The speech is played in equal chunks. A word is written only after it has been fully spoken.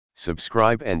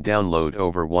Subscribe and download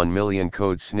over 1 million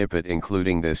code snippet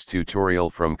including this tutorial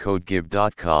from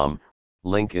codegive.com,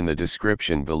 link in the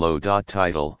description below.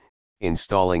 Title,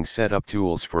 Installing Setup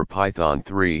Tools for Python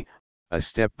 3, a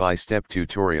step-by-step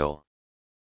tutorial.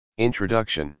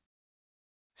 Introduction.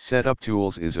 Setup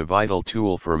Tools is a vital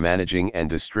tool for managing and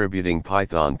distributing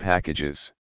Python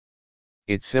packages.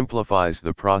 It simplifies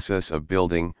the process of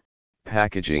building,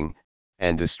 packaging,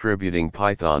 and distributing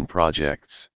Python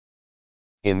projects.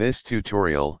 In this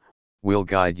tutorial, we'll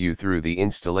guide you through the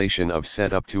installation of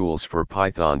setup tools for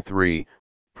Python 3,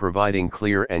 providing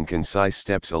clear and concise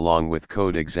steps along with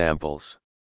code examples.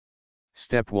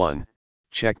 Step 1.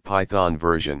 Check Python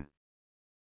version.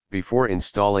 Before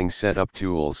installing setup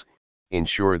tools,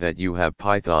 ensure that you have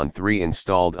Python 3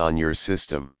 installed on your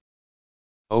system.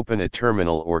 Open a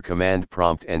terminal or command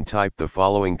prompt and type the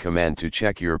following command to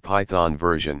check your Python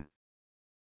version.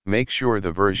 Make sure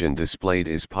the version displayed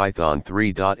is Python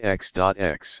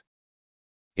 3.x.x.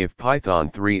 If Python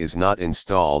 3 is not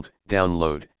installed,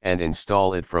 download and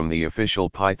install it from the official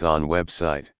Python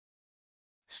website.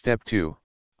 Step 2.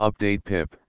 Update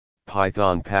pip,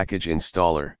 Python package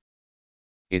installer.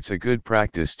 It's a good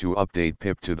practice to update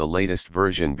pip to the latest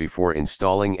version before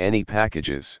installing any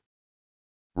packages.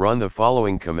 Run the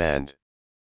following command.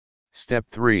 Step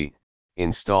 3.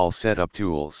 Install setup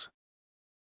tools.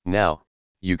 Now,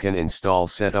 you can install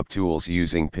setup tools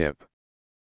using pip.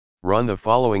 Run the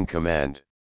following command.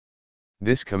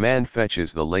 This command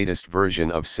fetches the latest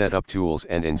version of setup tools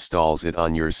and installs it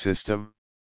on your system.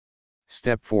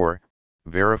 Step 4.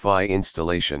 Verify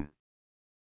installation.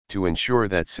 To ensure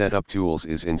that setup tools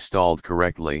is installed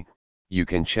correctly, you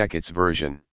can check its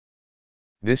version.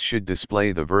 This should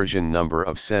display the version number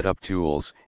of setup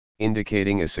tools,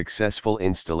 indicating a successful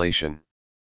installation.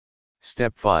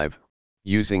 Step 5.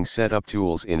 Using setup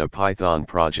tools in a Python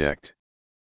project.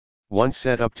 Once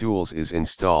setup tools is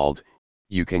installed,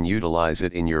 you can utilize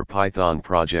it in your Python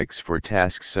projects for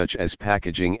tasks such as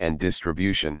packaging and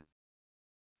distribution.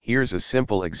 Here's a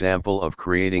simple example of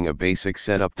creating a basic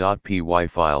setup.py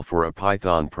file for a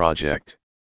Python project.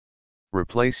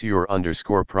 Replace your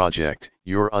 _project,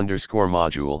 your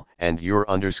 _module, and your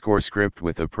 _script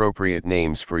with appropriate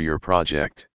names for your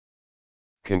project.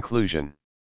 Conclusion.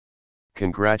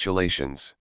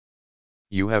 Congratulations!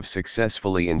 You have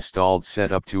successfully installed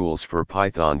setup tools for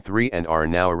Python 3 and are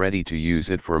now ready to use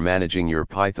it for managing your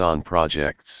Python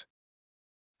projects.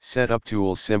 Setup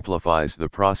Tools simplifies the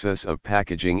process of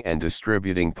packaging and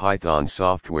distributing Python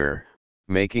software,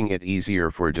 making it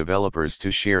easier for developers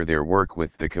to share their work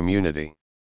with the community.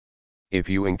 If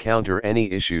you encounter any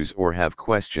issues or have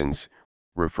questions,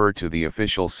 refer to the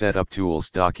official Setup Tools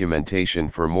documentation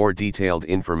for more detailed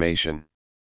information.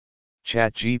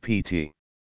 ChatGPT